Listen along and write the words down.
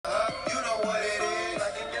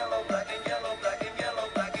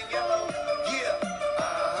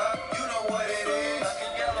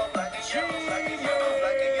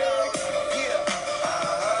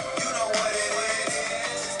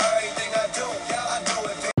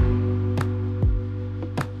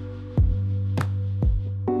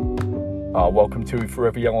Welcome to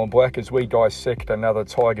Forever Yellow and Black as we dissect another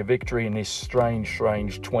Tiger victory in this strange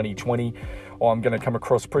 2020. I'm going to come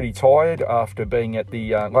across pretty tired after being at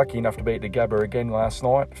the lucky enough to be at the Gabba again last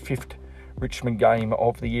night. Fifth Richmond game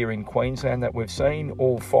of the year in Queensland that we've seen.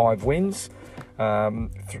 All 5 wins.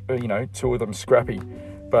 Two of them scrappy.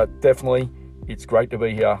 But definitely, it's great to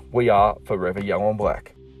be here. We are Forever Yellow and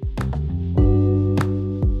Black.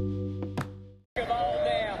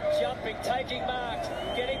 Taking marks,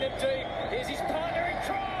 getting them deep. Here's his partner in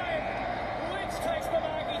crime. Lynch takes the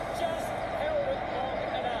mark. He just held it long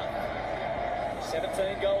enough.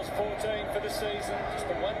 17 goals, 14 for the season. Just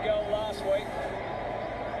the 1 goal last week.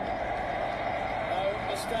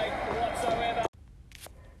 No mistake whatsoever.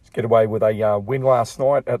 Let's get away with a win last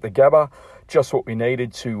night at the Gabba. Just what we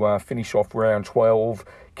needed to finish off round 12.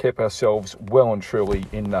 Kept ourselves well and truly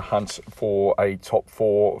in the hunt for a top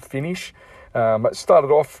 4 finish.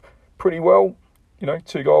 Started off pretty well,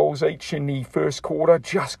 2 goals each in the first quarter.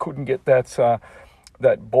 Just couldn't get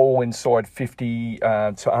that ball inside 50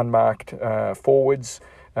 to unmarked forwards.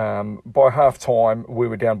 By half time, we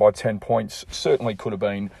were down by 10 points. Certainly could have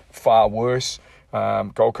been far worse.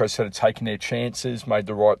 Gold Coast had taken their chances, made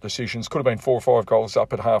the right decisions. Could have been 4 or 5 goals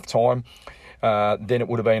up at half time. Then it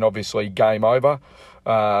would have been obviously game over.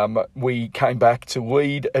 We came back to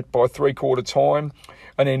lead by 3/4 time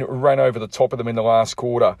and then ran over the top of them in the last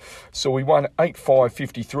quarter. So we won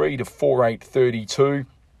 8-5-53 to 4-8-32.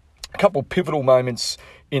 A couple of pivotal moments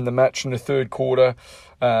in the match in the third quarter.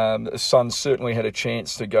 The Suns certainly had a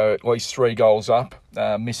chance to go at least 3 goals up,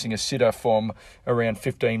 missing a sitter from around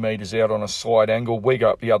 15 metres out on a slide angle. We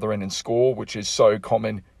go up the other end and score, which is so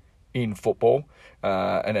common in football.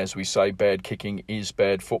 And as we say, bad kicking is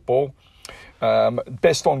bad football.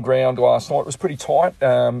 Best on ground last night was pretty tight.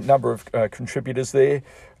 Number of contributors there.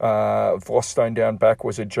 Vostone down back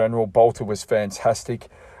was a general. Bolter was fantastic,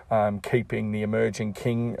 keeping the emerging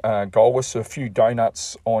king goalless. A few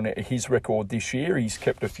donuts on his record this year. He's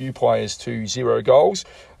kept a few players to 0 goals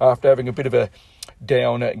after having a bit of a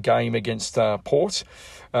down game against Port.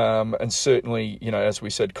 And certainly, as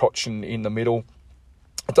we said, Cochin in the middle.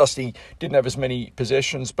 Dusty didn't have as many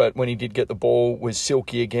possessions, but when he did get the ball, was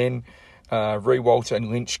silky again. Rewalt and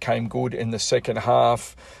Lynch came good in the second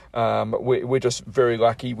half. We're just very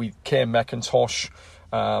lucky. Cam McIntosh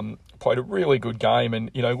played a really good game and,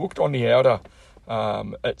 looked on the outer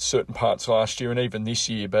at certain parts last year and even this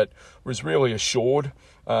year, but was really assured.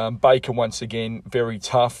 Baker, once again, very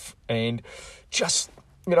tough and just,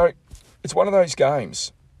 it's one of those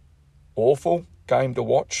games. Awful game to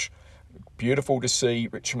watch. Beautiful to see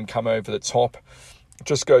Richmond come over the top. It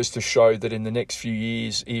just goes to show that in the next few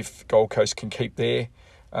years, if Gold Coast can keep their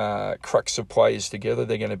crux of players together,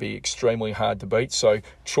 they're going to be extremely hard to beat. So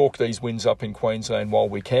chalk these wins up in Queensland while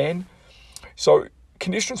we can. So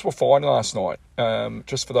conditions were fine last night.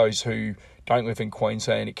 Just for those who don't live in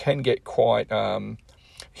Queensland, it can get quite...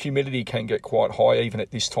 humidity can get quite high even at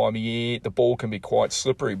this time of year. The ball can be quite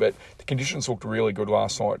slippery, but the conditions looked really good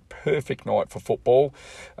last night. Perfect night for football.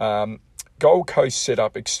 Gold Coast set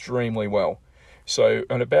up extremely well. So,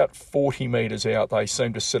 and about 40 metres out, they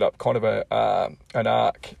seemed to set up kind of an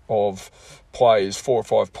arc of players, 4 or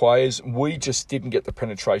 5 players. We just didn't get the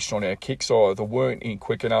penetration on our kicks. Either weren't in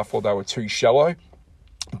quick enough or they were too shallow.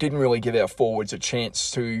 Didn't really give our forwards a chance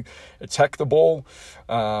to attack the ball.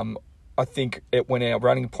 I think when our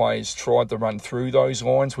running players tried to run through those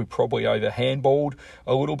lines, we probably over-handballed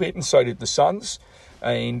a little bit, and so did the Suns.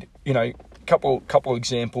 And, couple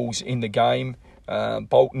examples in the game.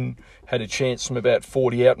 Bolton had a chance from about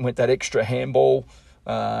 40 out and went that extra handball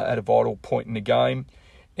at a vital point in the game.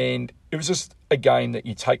 And it was just a game that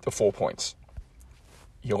you take the 4 points.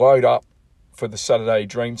 You load up for the Saturday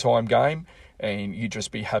Dreamtime game and you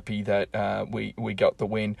just be happy that we got the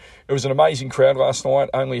win. It was an amazing crowd last night.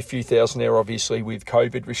 Only a few thousand there, obviously, with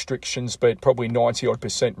COVID restrictions, but probably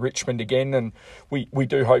 90-odd% Richmond again. And we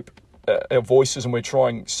do hope our voices, and we're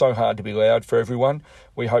trying so hard to be loud for everyone.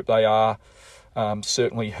 We hope they are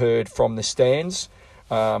certainly heard from the stands.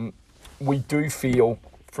 We do feel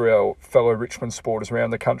for our fellow Richmond supporters around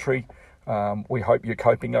the country. We hope you're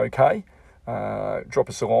coping okay. Drop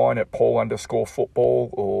us a line at Paul_football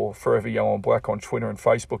or Forever Yellow and Black on Twitter and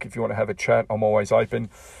Facebook if you want to have a chat. I'm always open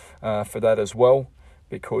for that as well,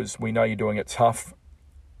 because we know you're doing it tough.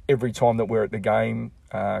 Every time that we're at the game,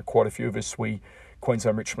 quite a few of us,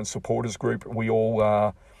 Queensland Richmond supporters group, we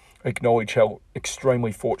all acknowledge how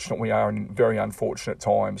extremely fortunate we are in very unfortunate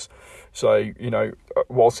times. So,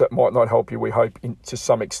 whilst that might not help you, we hope to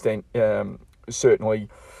some extent, certainly,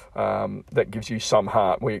 that gives you some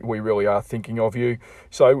heart. We really are thinking of you.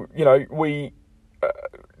 So, we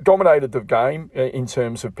dominated the game in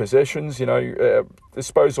terms of possessions.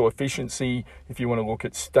 Disposal efficiency, if you want to look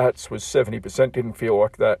at stats, was 70%. Didn't feel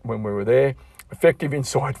like that when we were there. Effective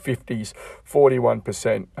inside 50s,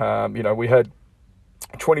 41%. We had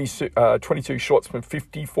 22 shots from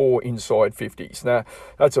 54 inside 50s. Now,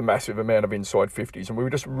 that's a massive amount of inside 50s, and we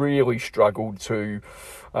just really struggled to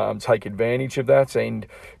take advantage of that. And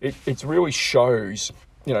it really shows,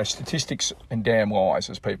 statistics and damn lies,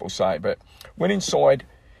 as people say, but went inside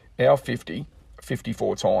our 50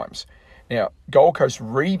 54 times. Now, Gold Coast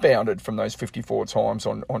rebounded from those 54 times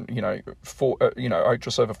on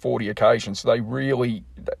just over 40 occasions. So they really,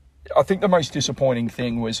 I think the most disappointing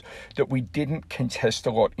thing was that we didn't contest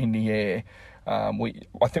a lot in the air. I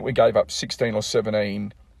think we gave up 16 or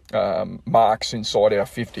 17 marks inside our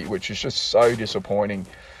 50, which is just so disappointing.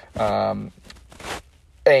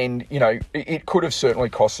 And, it could have certainly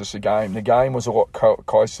cost us a game. The game was a lot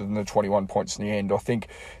closer than the 21 points in the end. I think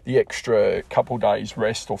the extra couple days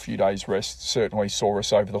rest or few days rest certainly saw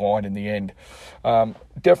us over the line in the end.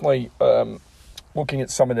 Definitely looking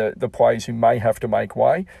at some of the players who may have to make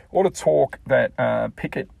way. A lot of talk that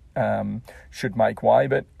Pickett should make way,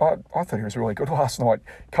 but I thought he was really good last night.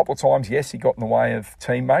 A couple of times, yes, he got in the way of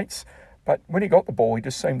teammates, but when he got the ball, he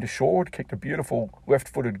just seemed assured, kicked a beautiful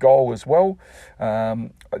left-footed goal as well.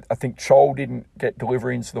 I think Chol didn't get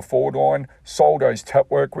delivery into the forward line. Soldo's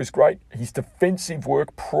tap work was great. His defensive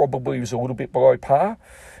work probably was a little bit below par.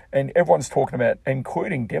 And everyone's talking about,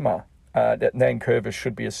 including Dimmer, that Nankervis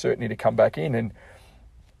should be a certainty to come back in. And,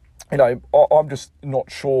 I'm just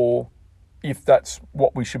not sure if that's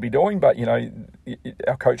what we should be doing, but,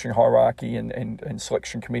 our coaching hierarchy and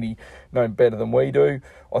selection committee know better than we do.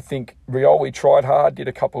 I think Rioli tried hard, did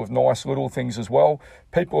a couple of nice little things as well.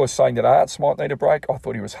 People are saying that Arts might need a break. I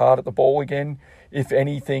thought he was hard at the ball again. If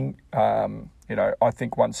anything, I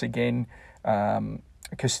think once again,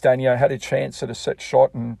 Castagno had a chance at a set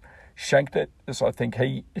shot and shanked it. So I think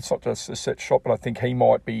it's not just a set shot, but I think he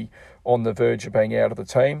might be on the verge of being out of the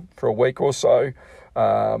team for a week or so.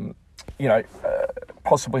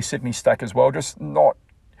 Possibly Sydney Stack as well, just not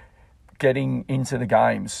getting into the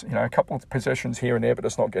games. A couple of possessions here and there, but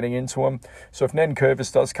just not getting into them. So if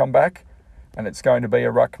Nankervis does come back, and it's going to be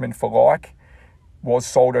a ruckman for like, was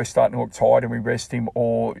Soldo starting to look tired and we rest him,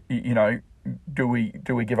 or, do we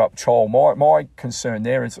give up Chol? My concern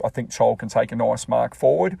there is I think Chol can take a nice mark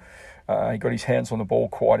forward. He got his hands on the ball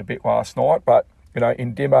quite a bit last night, but,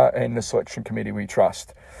 in Dimmer and the selection committee we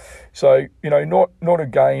trust. So, not a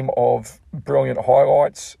game of brilliant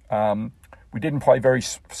highlights. We didn't play very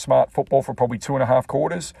smart football for probably 2.5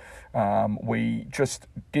 quarters. We just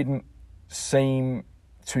didn't seem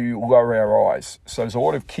to lower our eyes. So there's a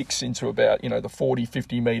lot of kicks into about, the 40,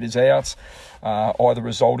 50 metres out, either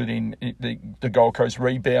resulted in the Gold Coast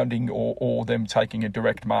rebounding or them taking a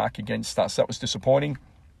direct mark against us. That was disappointing.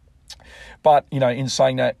 But, in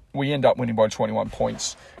saying that, we end up winning by 21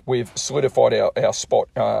 points. We've solidified our spot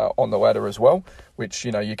on the ladder as well, which,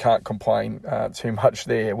 you can't complain too much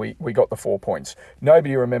there. We got the 4 points.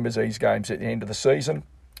 Nobody remembers these games at the end of the season.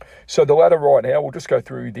 So the ladder right now, we'll just go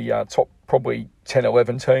through the top probably 10,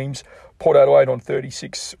 11 teams. Port Adelaide on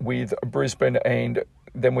 36 with Brisbane, and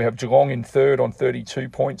then we have Geelong in third on 32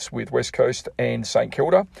 points with West Coast and St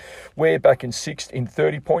Kilda. We're back in sixth in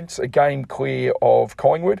 30 points, a game clear of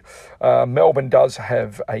Collingwood. Melbourne does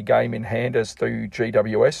have a game in hand, as do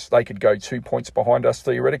GWS. They could go 2 points behind us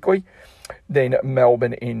theoretically. Then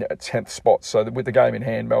Melbourne in 10th spot. So with the game in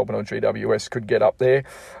hand, Melbourne or GWS could get up there.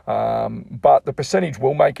 But the percentage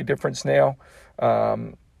will make a difference now.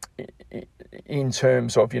 In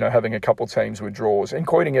terms of, having a couple of teams with draws,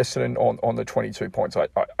 including Essendon on the 22 points.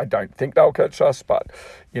 I don't think they'll catch us, but,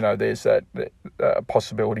 there's that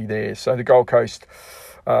possibility there. So the Gold Coast,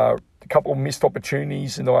 a couple of missed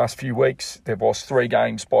opportunities in the last few weeks. They've lost 3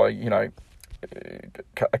 games by,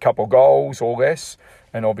 a couple of goals or less.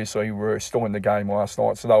 And obviously we're still in the game last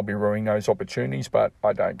night, so they'll be ruining those opportunities, but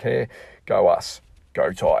I don't care. Go us.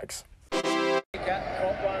 Go Tigers.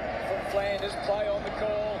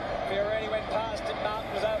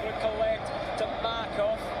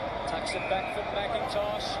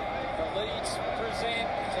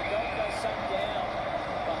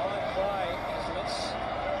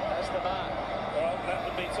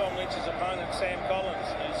 Sam Collins,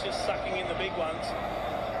 who's just sucking in the big ones.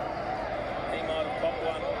 He might have popped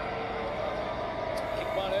one.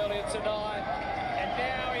 Kicked one earlier tonight, and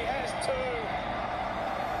now he has 2.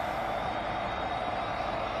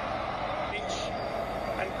 Lynch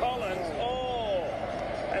and Collins,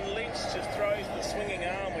 and Lynch just throws the swinging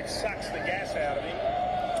arm, which sucks the gas out of him.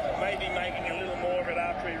 maybe making a little more of it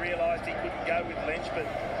after he realised he couldn't go with Lynch, but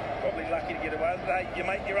probably lucky to get away with it. You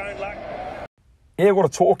make your own luck. Yeah, a lot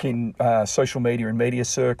of talk in social media and media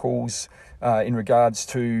circles in regards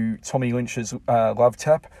to Tommy Lynch's love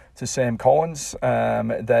tap to Sam Collins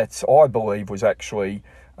that I believe was actually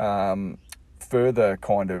further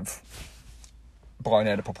kind of blown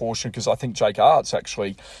out of proportion, because I think Jake Arts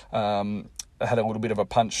actually had a little bit of a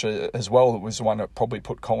punch as well. It was the one that probably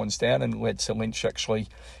put Collins down and led to Lynch actually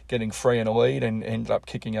getting free in a lead and ended up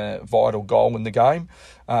kicking a vital goal in the game.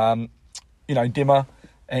 Dimmer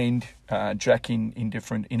and Jack in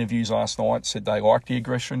different interviews last night said they liked the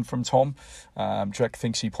aggression from Tom. Jack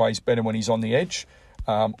thinks he plays better when he's on the edge.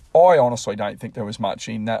 I honestly don't think there was much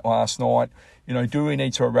in that last night. Do we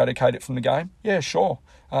need to eradicate it from the game? Yeah, sure.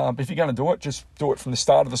 If you're going to do it, just do it from the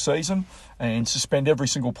start of the season and suspend every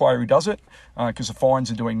single player who does it, because the fines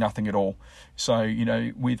are doing nothing at all. So,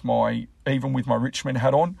 even with my Richmond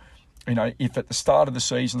hat on, if at the start of the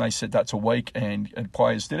season they said that's a week and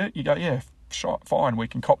players did it, you go, yeah, sure, fine, we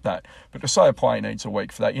can cop that. But to say a player needs a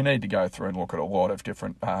week for that, you need to go through and look at a lot of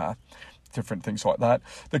different things like that.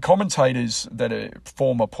 The commentators that are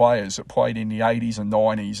former players that played in the 80s and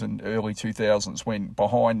 90s and early 2000s, when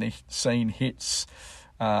behind the scene hits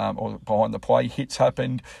or behind the play hits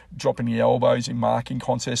happened, dropping the elbows in marking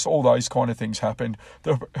contests, all those kind of things happened.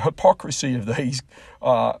 The hypocrisy of these,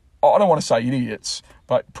 I don't want to say idiots,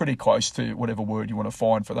 but pretty close to whatever word you want to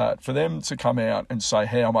find for that. For them to come out and say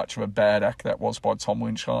how much of a bad act that was by Tom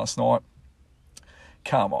Lynch last night,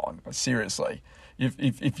 come on, seriously.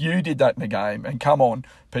 If you did that in a game, and come on,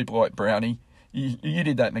 people like Brownie, you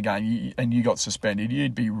did that in a game and you got suspended,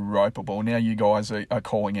 you'd be ropeable. Now you guys are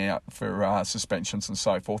calling out for suspensions and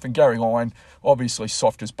so forth. And Gary Lyon, obviously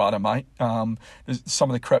soft as butter, mate. Some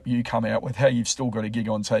of the crap you come out with, how you've still got a gig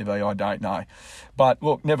on TV, I don't know. But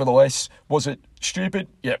look, nevertheless, was it stupid?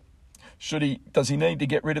 Yep. Does he need to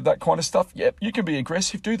get rid of that kind of stuff? Yep. You can be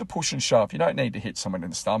aggressive, do the push and shove. You don't need to hit someone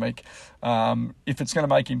in the stomach. If it's going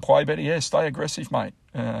to make him play better, yeah, stay aggressive, mate.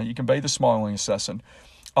 You can be the smiling assassin.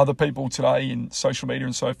 Other people today in social media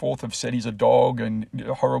and so forth have said he's a dog and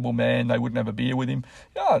a horrible man. They wouldn't have a beer with him.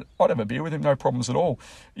 Yeah, I'd have a beer with him, no problems at all.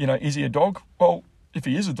 Is he a dog? Well, if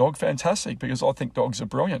he is a dog, fantastic, because I think dogs are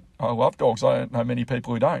brilliant. I love dogs. I don't know many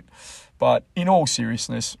people who don't. But in all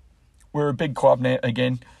seriousness, we're a big club now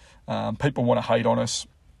again. People want to hate on us.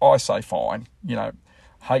 I say fine.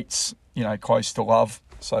 Hate's, close to love.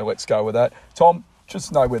 So let's go with that. Tom,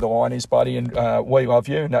 just know where the line is, buddy, and we love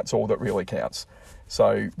you, and that's all that really counts.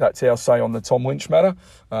 So that's our say on the Tom Lynch matter.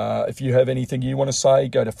 If you have anything you want to say,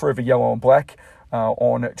 go to Forever Yellow and Black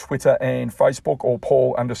on Twitter and Facebook, or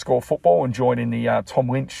Paul_football, and join in the Tom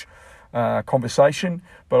Lynch conversation.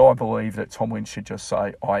 But I believe that Tom Lynch should just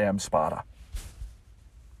say, I am Sparta.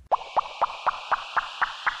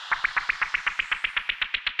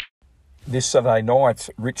 This Saturday night,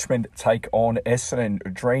 Richmond take on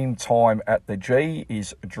Essendon. Dream time at the G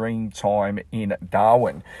is dream time in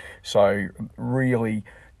Darwin. So really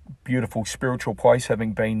beautiful spiritual place,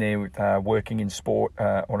 having been there working in sport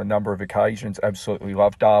on a number of occasions. Absolutely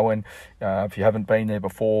love Darwin. If you haven't been there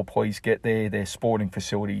before, please get there. Their sporting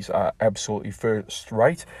facilities are absolutely first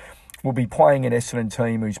rate. We'll be playing an Essendon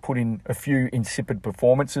team who's put in a few insipid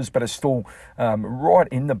performances, but are still right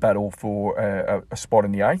in the battle for a spot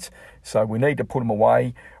in the 8. So we need to put them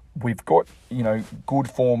away. We've got, good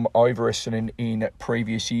form over Essendon in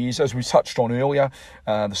previous years. As we touched on earlier,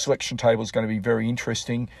 the selection table is going to be very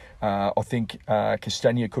interesting. I think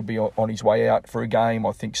Castagna could be on his way out for a game.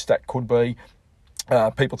 I think Stack could be.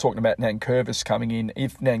 People talking about Nankervis coming in.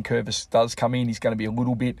 If Nankervis does come in, he's going to be a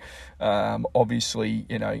little bit, obviously,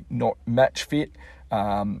 not match fit.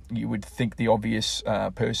 You would think the obvious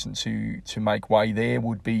person to make way there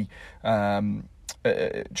would be Chol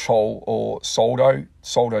or Soldo.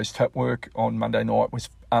 Soldo's tap work on Monday night was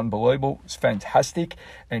unbelievable. It's fantastic.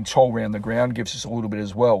 And Chol round the ground gives us a little bit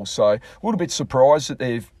as well. So a little bit surprised that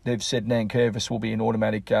they've said Nankervis will be an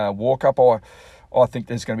automatic walk-up. I think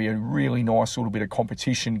there's going to be a really nice little bit of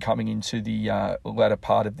competition coming into the latter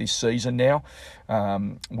part of this season now,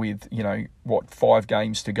 with, 5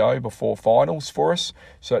 games to go before finals for us.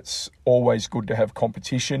 So it's always good to have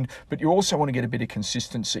competition, but you also want to get a bit of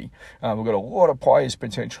consistency. We've got a lot of players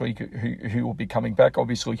potentially who will be coming back.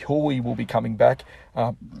 Obviously, Hooley will be coming back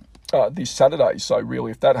this Saturday. So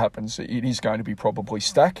really, if that happens, it is going to be probably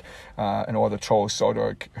Stack and either Chol or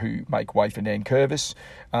Soto who make way for Nankervis.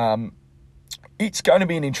 It's going to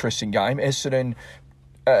be an interesting game. Essendon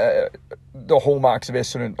the hallmarks of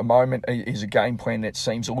Essendon at the moment is a game plan that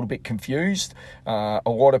seems a little bit confused. A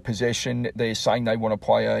lot of possession. They're saying they want to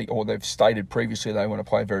play or they've stated previously they want to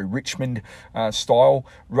play a very Richmond style.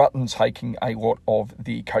 Rutten taking a lot of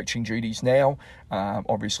the coaching duties now.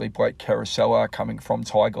 Obviously, Blake Carousella coming from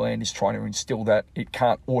Tigerland is trying to instill that it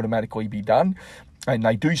can't automatically be done. And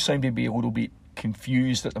they do seem to be a little bit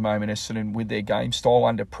confused at the moment, Essendon, with their game style.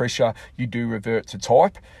 Under pressure, you do revert to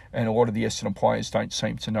type, and a lot of the Essendon players don't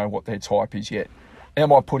seem to know what their type is yet.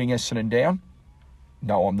 Am I putting Essendon down?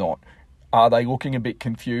 No, I'm not. Are they looking a bit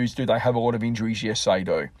confused? Do they have a lot of injuries? Yes, they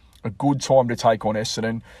do. A good time to take on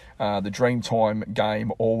Essendon. The Dreamtime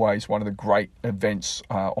game, always one of the great events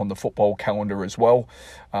on the football calendar as well.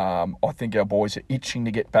 I think our boys are itching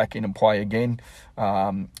to get back in and play again.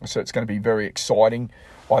 So it's going to be very exciting.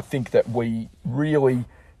 I think that we really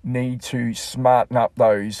need to smarten up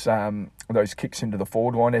those kicks into the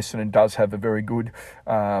forward line. Essendon does have a very good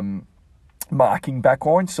marking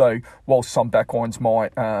backline. So while some backlines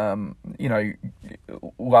might,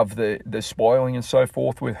 love the spoiling and so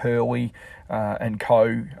forth with Hurley and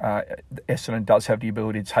co, Essendon does have the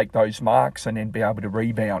ability to take those marks and then be able to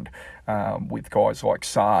rebound with guys like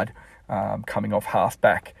Sard coming off half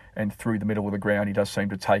back and through the middle of the ground. He does seem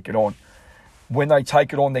to take it on. When they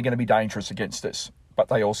take it on, they're going to be dangerous against us, but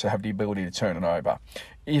they also have the ability to turn it over.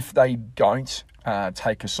 If they don't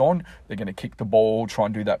take us on, they're going to kick the ball, try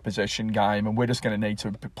and do that possession game, and we're just going to need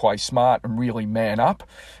to play smart and really man up.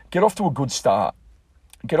 Get off to a good start.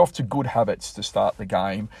 Get off to good habits to start the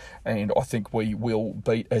game, and I think we will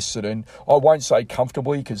beat Essendon. I won't say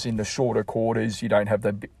comfortably, because in the shorter quarters, you don't have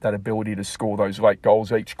that ability to score those late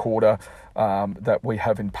goals each quarter that we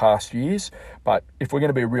have in past years. But if we're going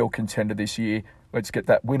to be a real contender this year, let's get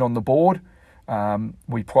that win on the board.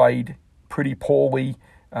 We played pretty poorly,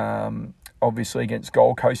 obviously, against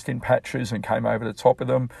Gold Coast in patches and came over the top of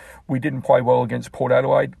them. We didn't play well against Port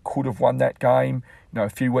Adelaide. Could have won that game. A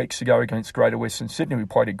few weeks ago against Greater Western Sydney, we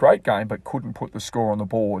played a great game but couldn't put the score on the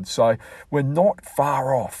board. So we're not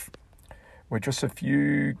far off. We're just a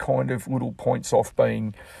few kind of little points off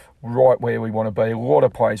being right where we want to be. A lot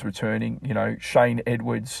of players returning. Shane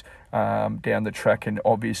Edwards down the track, and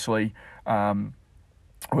obviously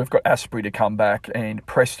we've got Asprey to come back and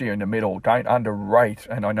Prestia in the middle. Don't underrate,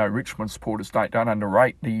 and I know Richmond supporters don't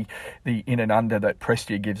underrate the in and under that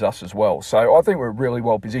Prestia gives us as well. So I think we're really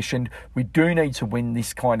well positioned. We do need to win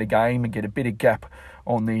this kind of game and get a bit of gap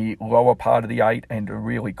on the lower part of the 8 and to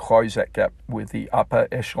really close that gap with the upper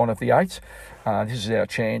echelon of the 8. This is our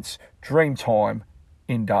chance. Dream time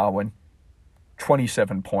in Darwin.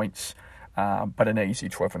 27 points. But an easy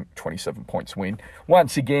 27 points win.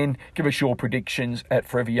 Once again, give us your predictions at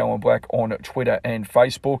Forever Yellow and Black on Twitter and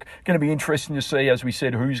Facebook. Going to be interesting to see, as we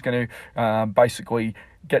said, who's going to basically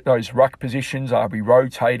get those ruck positions. Are we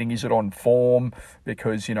rotating? Is it on form?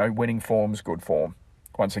 Because, winning form's good form.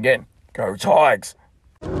 Once again, go Tigers!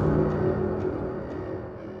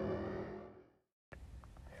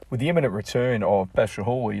 With the imminent return of Bachar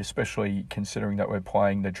Houli, especially considering that we're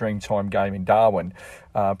playing the Dreamtime game in Darwin,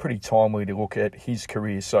 pretty timely to look at his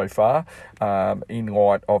career so far, in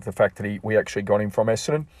light of the fact that we actually got him from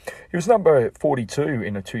Essendon. He was number 42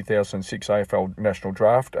 in the 2006 AFL National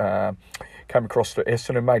Draft. Came across to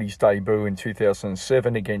Essendon, made his debut in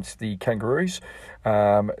 2007 against the Kangaroos.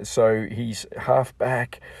 So he's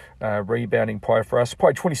half-back, rebounding player for us.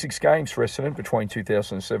 Played 26 games for Essendon between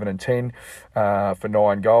 2007 and 10 for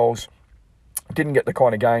 9 goals. Didn't get the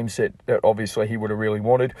kind of games that obviously he would have really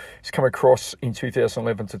wanted. He's come across in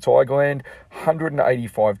 2011 to Tigerland,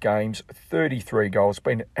 185 games, 33 goals.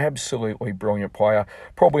 Been an absolutely brilliant player.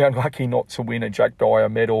 Probably unlucky not to win a Jack Dyer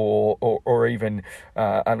medal or even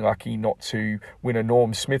unlucky not to win a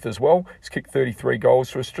Norm Smith as well. He's kicked 33 goals,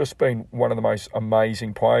 so it's just been one of the most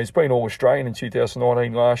amazing players. Been All-Australian in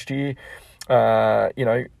 2019 last year.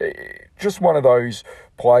 Just one of those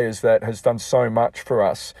players that has done so much for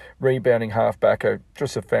us. Rebounding halfback,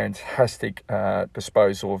 just a fantastic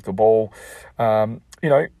disposal of the ball.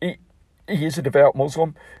 He is a devout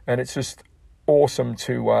Muslim, and it's just awesome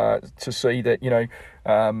to see that,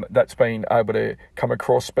 that's been able to come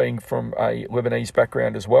across, being from a Lebanese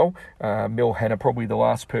background as well. Mil Hanna, probably the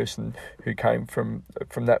last person who came from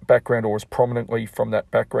that background or was prominently from that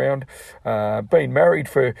background. Been married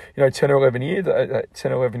for 10 or 11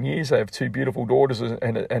 years. They have 2 beautiful daughters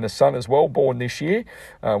and a son as well, born this year.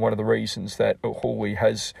 One of the reasons that Houli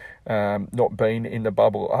has not been in the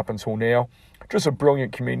bubble up until now. Just a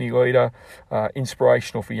brilliant community leader,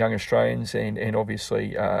 inspirational for young Australians and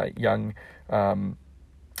obviously young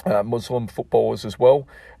Muslim footballers as well.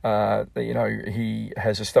 He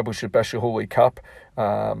has established the Bashahuli Cup,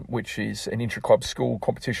 which is an intra-club school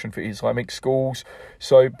competition for Islamic schools.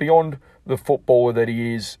 So beyond the footballer that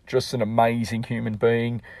he is, just an amazing human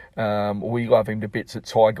being. We love him to bits at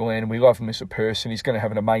Tigerland. We love him as a person. He's going to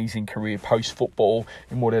have an amazing career post-football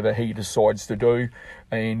in whatever he decides to do.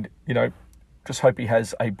 And, just hope he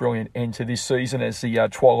has a brilliant end to this season as the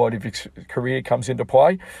twilight of his career comes into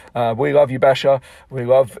play. We love you, Basher. We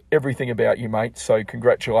love everything about you, mate. So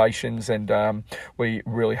congratulations, and we're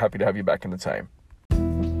really happy to have you back in the team.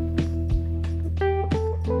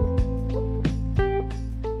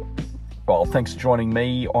 Well, thanks for joining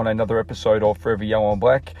me on another episode of Forever Yellow and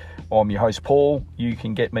Black. I'm your host, Paul. You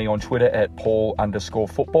can get me on Twitter at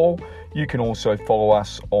Paul_football. You can also follow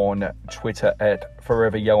us on Twitter at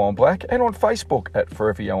Forever Yellow and Black and on Facebook at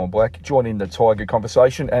Forever Yellow and Black. Join in the Tiger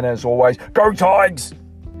conversation. And as always, go Tigers!